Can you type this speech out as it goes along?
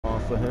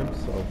for him,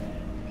 so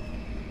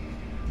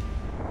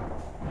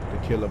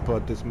the killer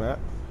put this map.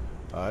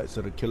 Alright,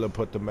 so the killer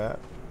put the map.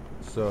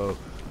 So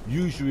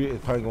usually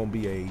it's probably gonna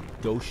be a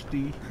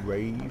ghosty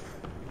rave.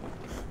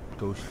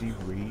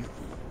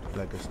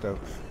 Like a stuff.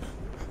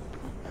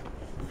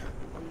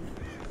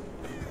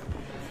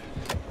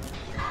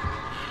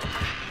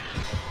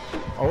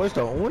 Oh, it's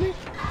the Oni?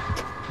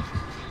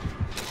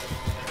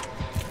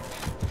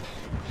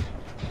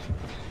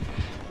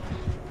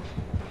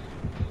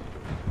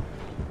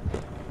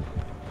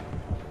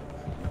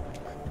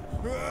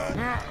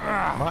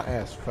 My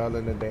ass fell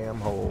in the damn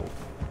hole.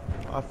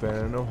 I fell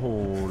in the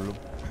hole.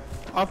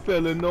 I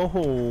fell in the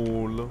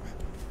hole.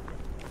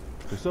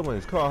 Did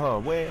someone's car, huh?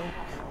 Well,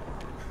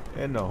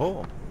 in the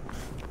hole.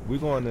 We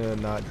going to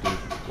not do.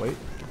 Wait.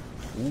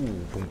 Ooh,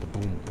 boom,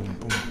 boom, boom,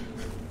 boom.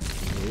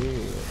 Yeah.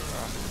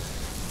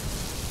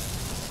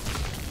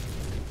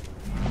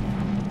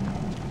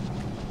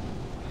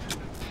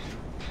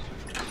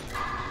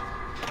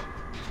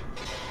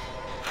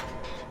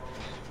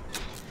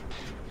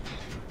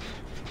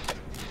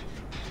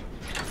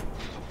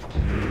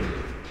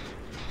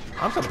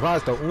 I'm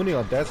surprised the Uni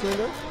on Destiny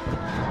though.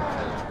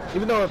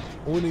 Even though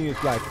Uni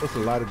is like, it's a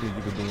lot of things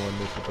you can do on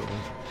this with the Uni.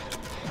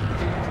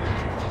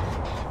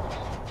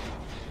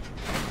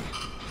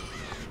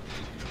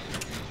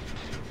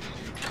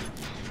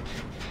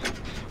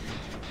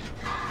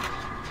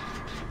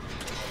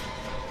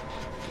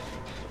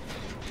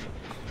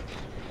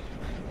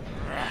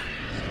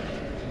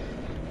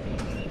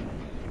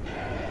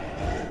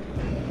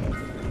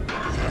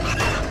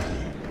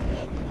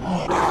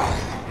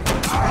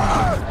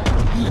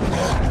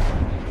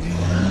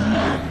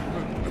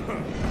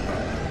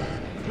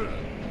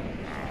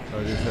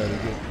 I just had to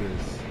get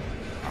this.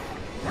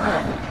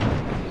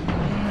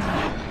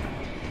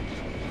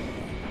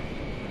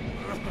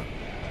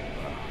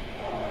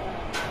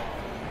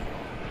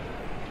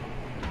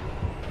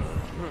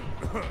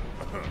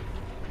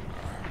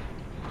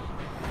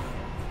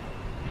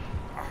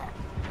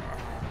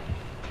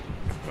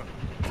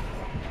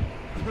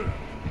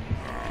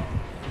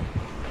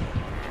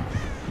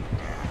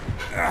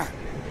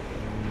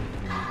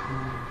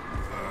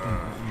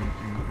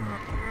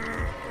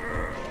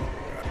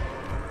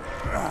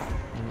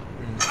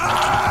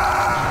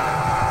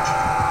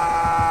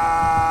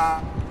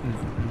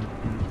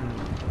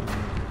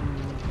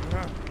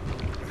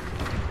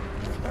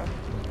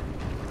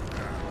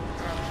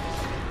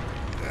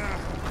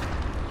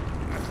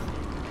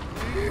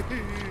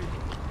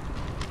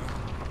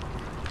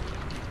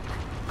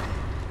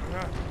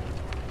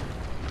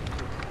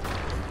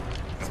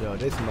 Yo,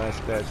 this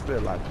mustache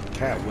feel like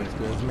cat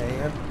whiskers,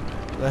 man.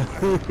 I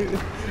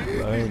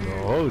ain't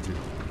gonna hold you.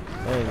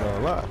 I ain't gonna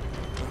lie.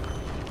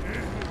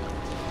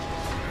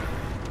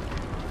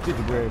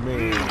 Gingerbread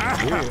man,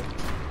 yeah.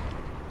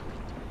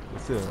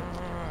 What's up?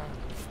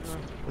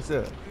 What's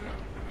up?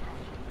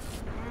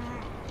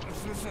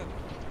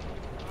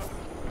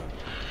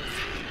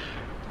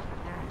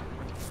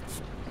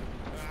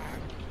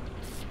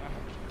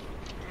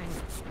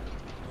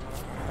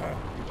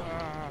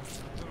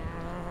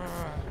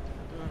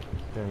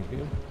 Thank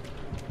you.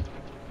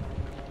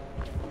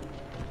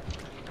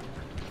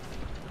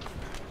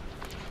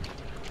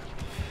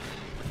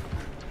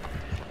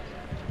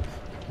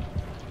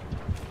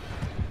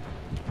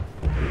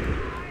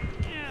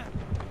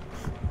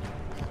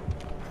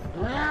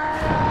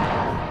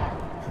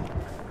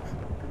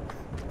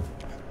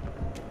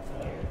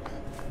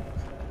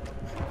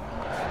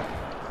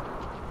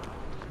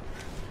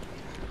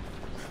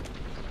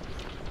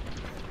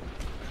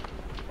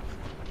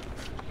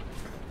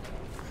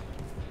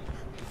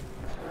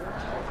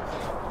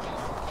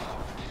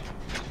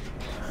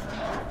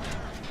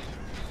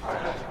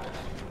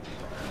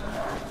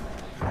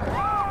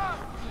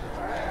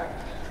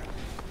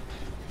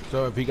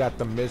 So if he got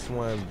the missed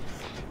one,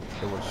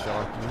 it would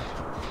shock you.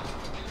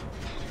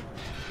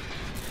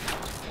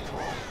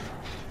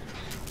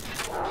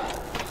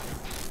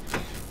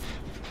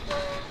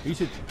 He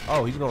should.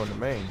 Oh, he's going to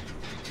main.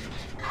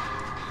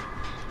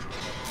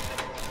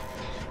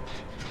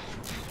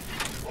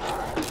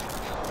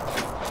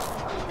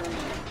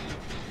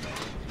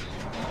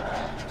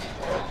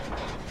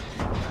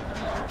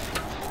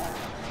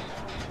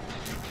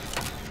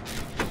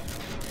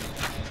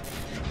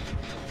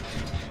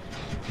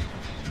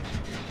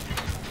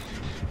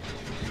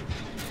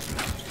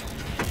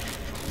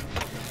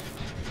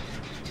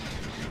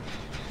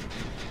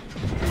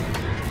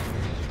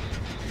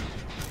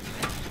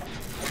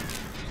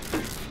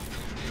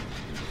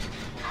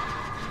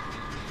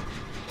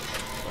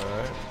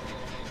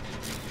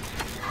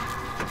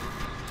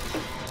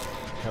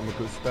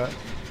 Chemical stuff.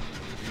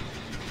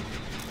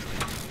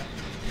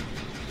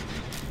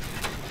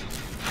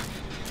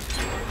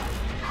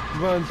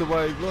 Run,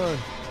 Dwight, run.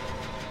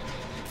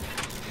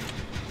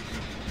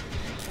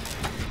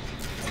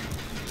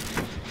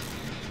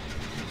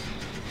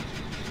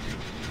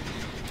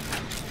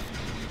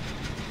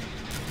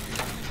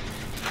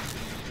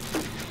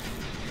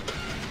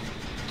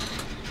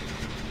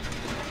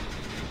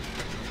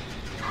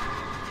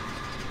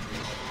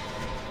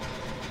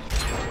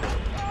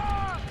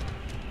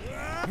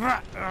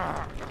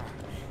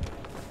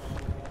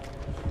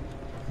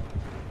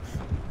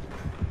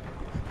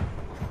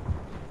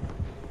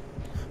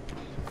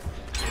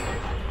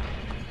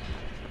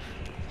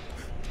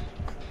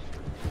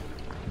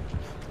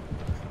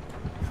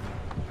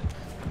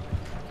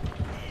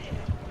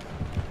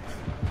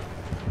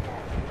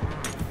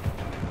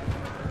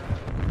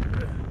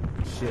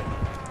 Shit.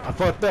 I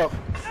fucked up.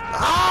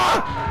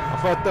 Ah!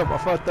 I fucked up. I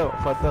fucked up.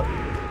 I fucked up.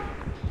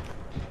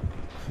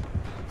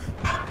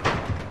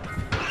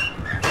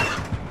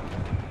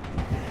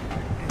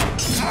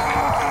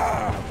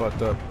 I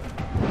fucked up.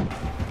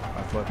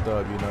 I fucked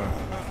up, you know.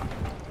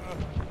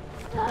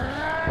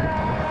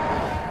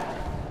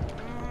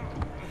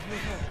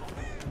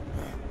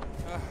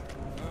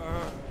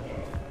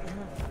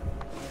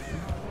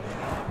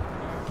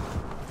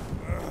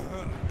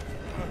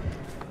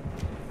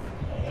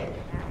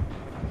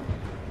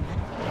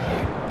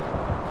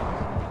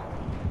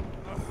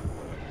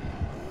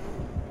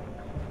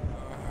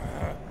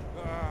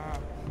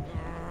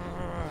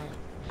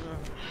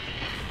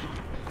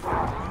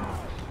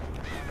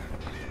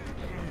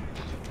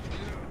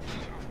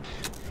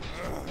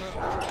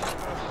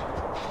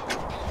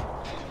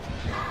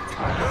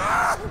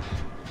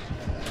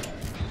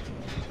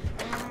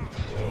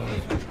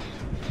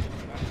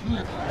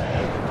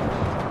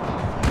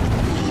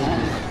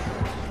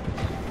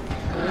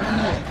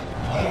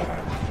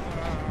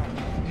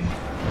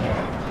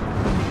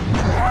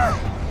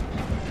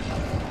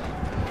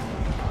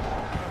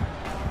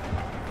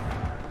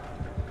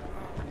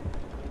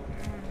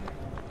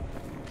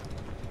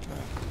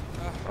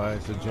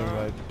 Alright, so Jim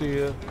right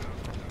there.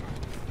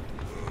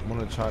 I'm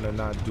gonna try to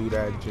not do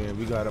that, Jim.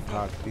 We gotta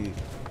pop these.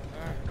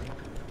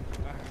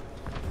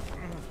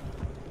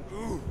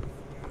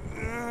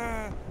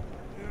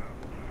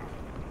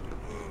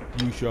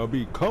 You shall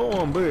be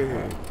calm,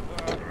 babe.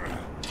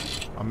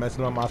 I'm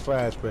messing up my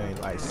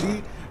flashbang. Like,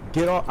 see,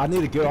 get off. I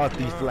need to get off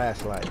these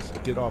flashlights.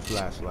 Get off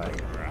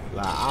flashlight.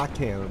 Like, I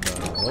can't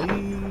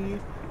believe.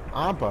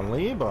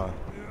 Unbelievable.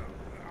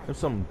 There's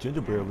some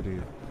gingerbread over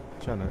there.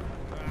 Trying to.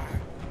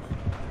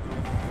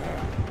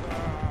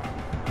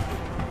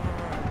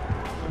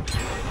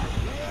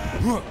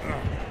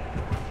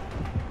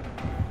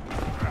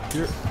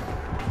 Here.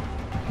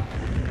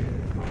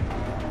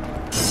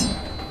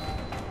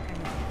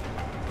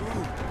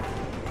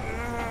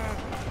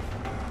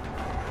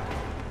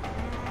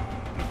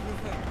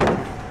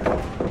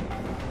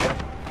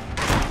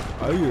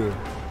 Oh yeah.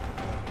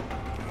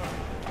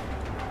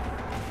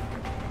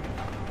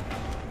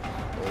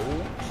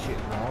 Oh shit,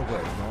 wrong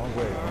way, wrong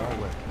way, wrong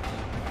way.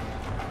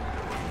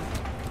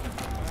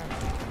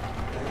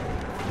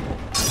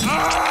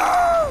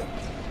 Ah!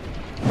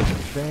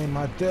 Dang,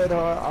 my dead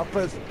heart. I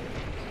pressed.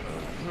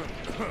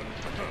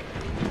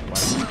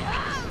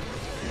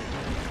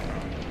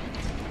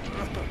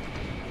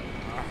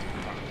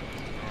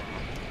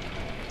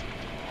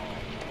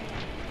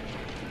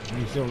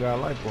 You still got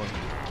a life on.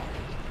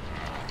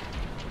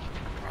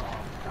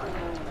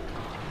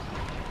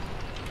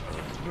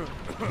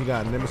 He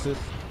got Nemesis.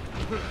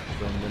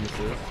 From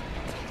Nemesis.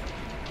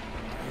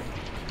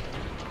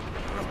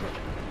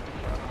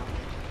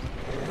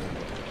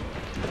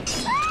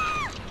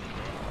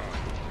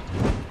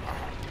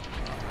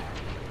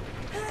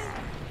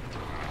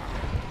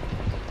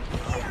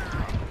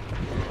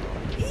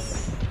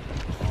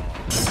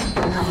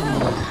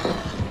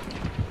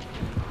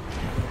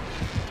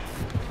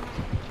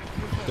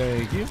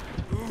 Thank you.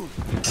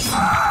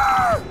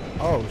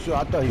 Oh, sure.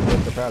 I thought he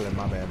broke the pallet.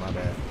 My bad, my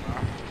bad.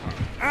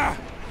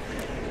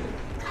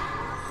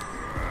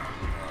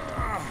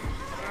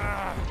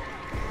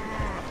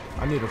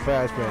 I need a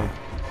fast pain.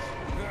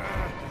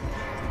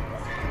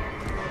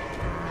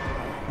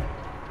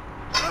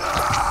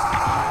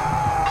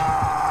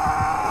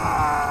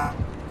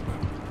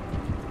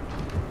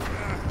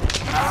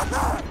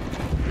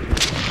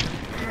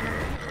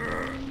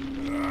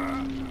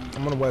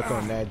 I'm gonna work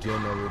on that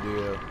gym over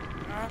there.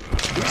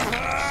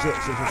 Shit,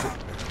 shit, shit, shit.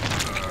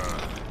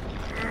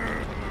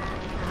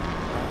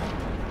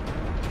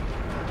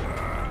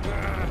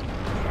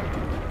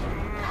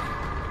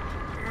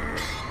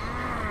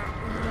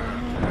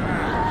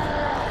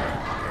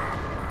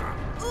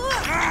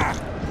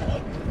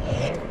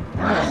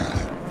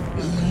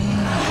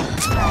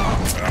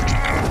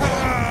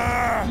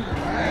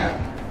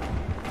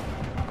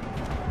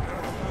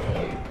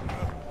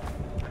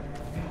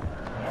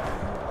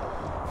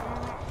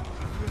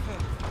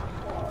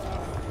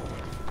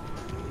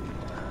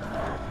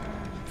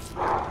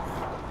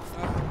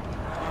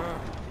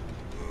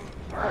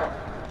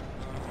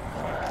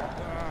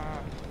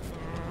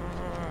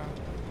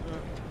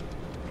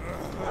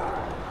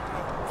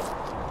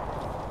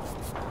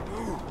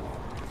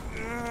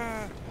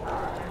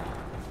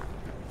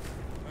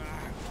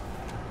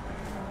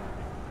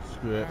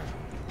 Good.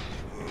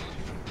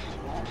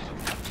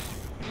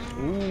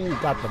 Ooh,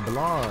 got the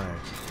blind.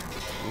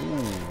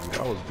 Ooh,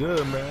 that was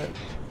good, man.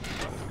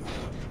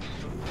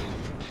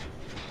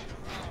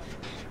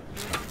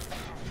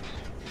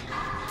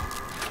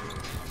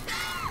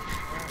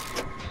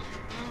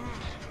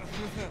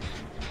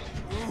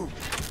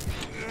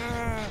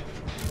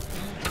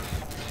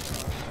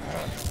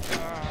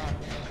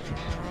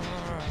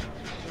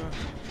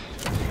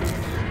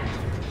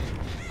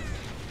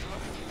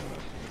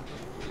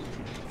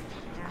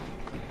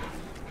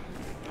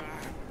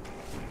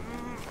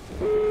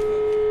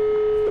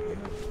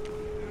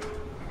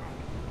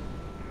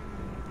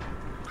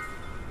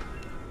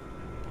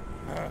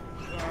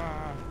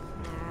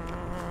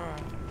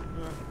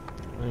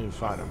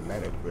 find a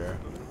medic there.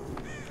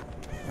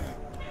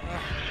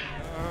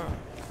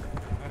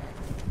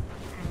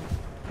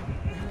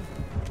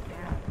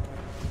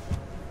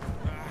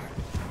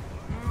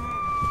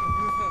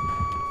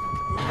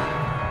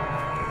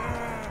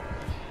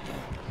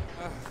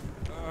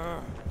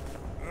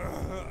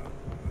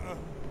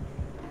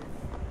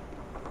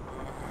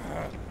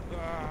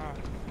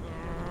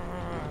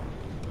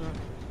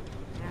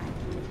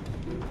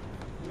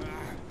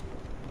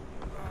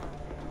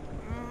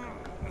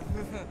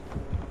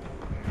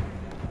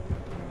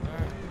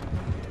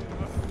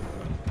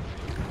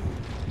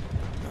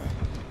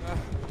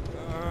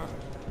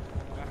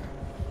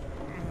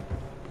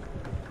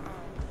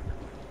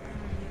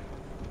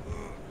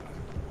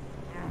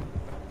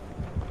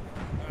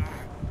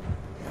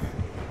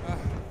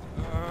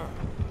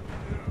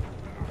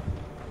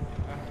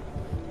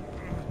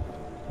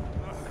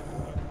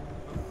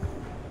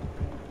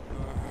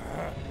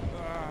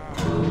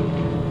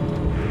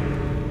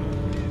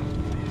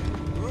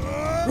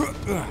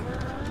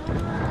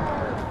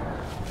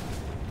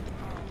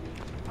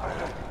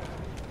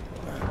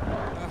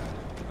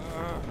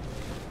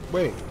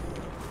 Wait.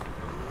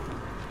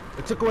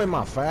 It took away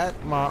my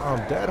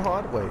dead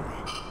hard? Wait.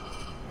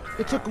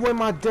 It took away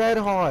my dead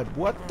hard.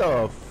 What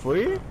the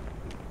freak?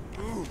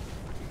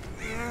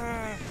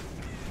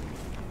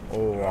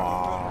 Oh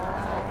wow.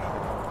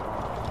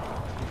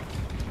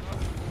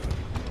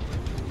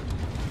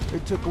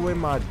 It took away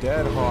my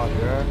dead hard,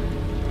 yeah.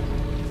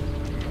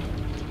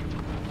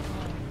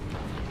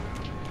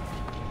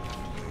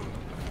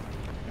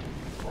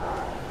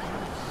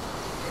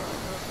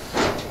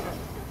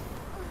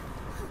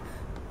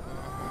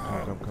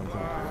 Come.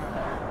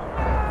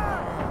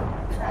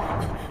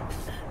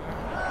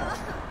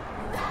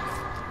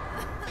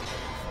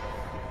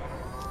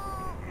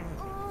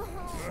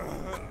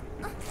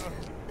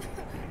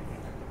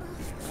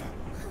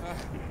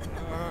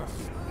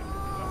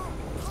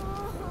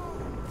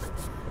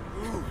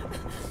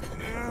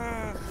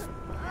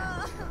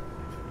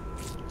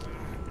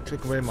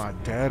 Took away my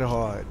dead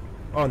heart.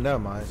 Oh, never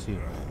mind. See,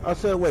 I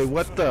said, wait,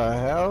 what the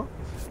hell?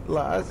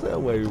 Like, I said,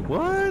 wait,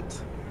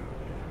 what?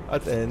 I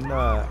said,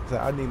 nah. I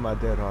said, I need my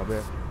dead heart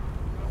back.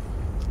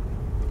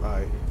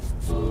 Alright.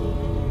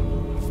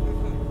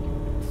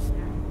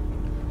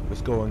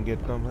 Let's go and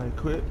get them right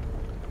quick.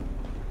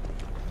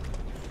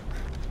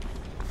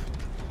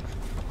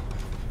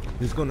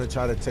 He's gonna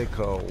try to take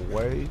her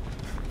away.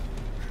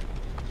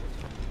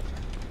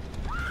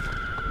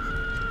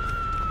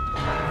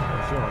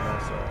 She's on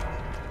that side.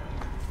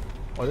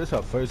 Oh, this is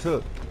her first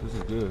hook. This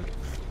is good.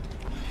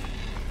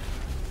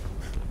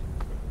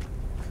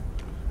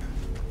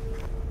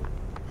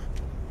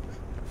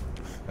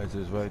 That's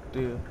just right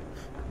there.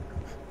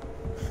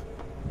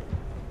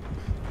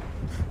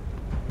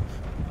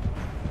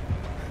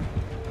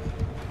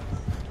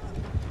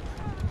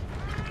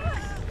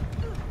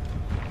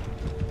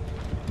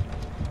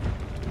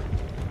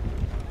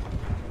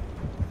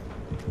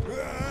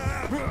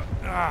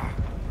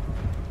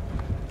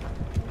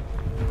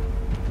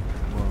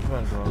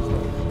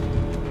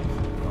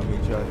 I'll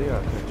meet you out there.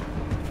 I'll catch you.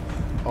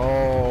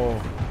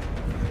 Oh.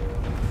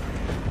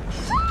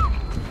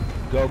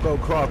 Go,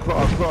 crawl.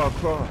 Crawl.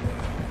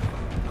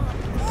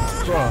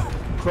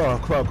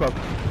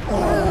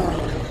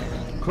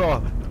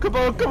 Come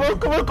on.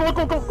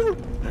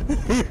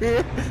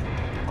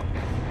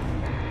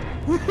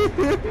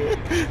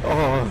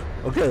 Oh,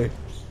 okay.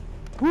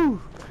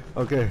 Whew.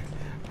 Okay.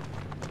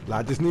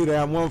 I just need to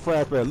have one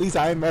flashback. At least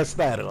I ain't messed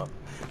that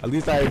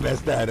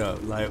up.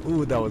 Like,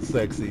 ooh, that was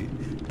sexy.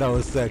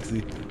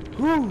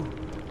 Whew.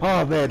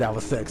 Oh man, that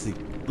was sexy.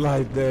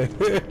 Like that.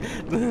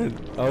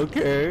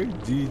 Okay,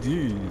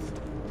 GG's.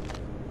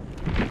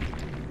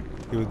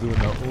 He was doing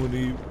the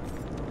uni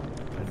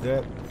and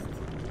that.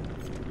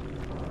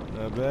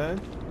 Not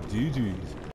bad. GG's.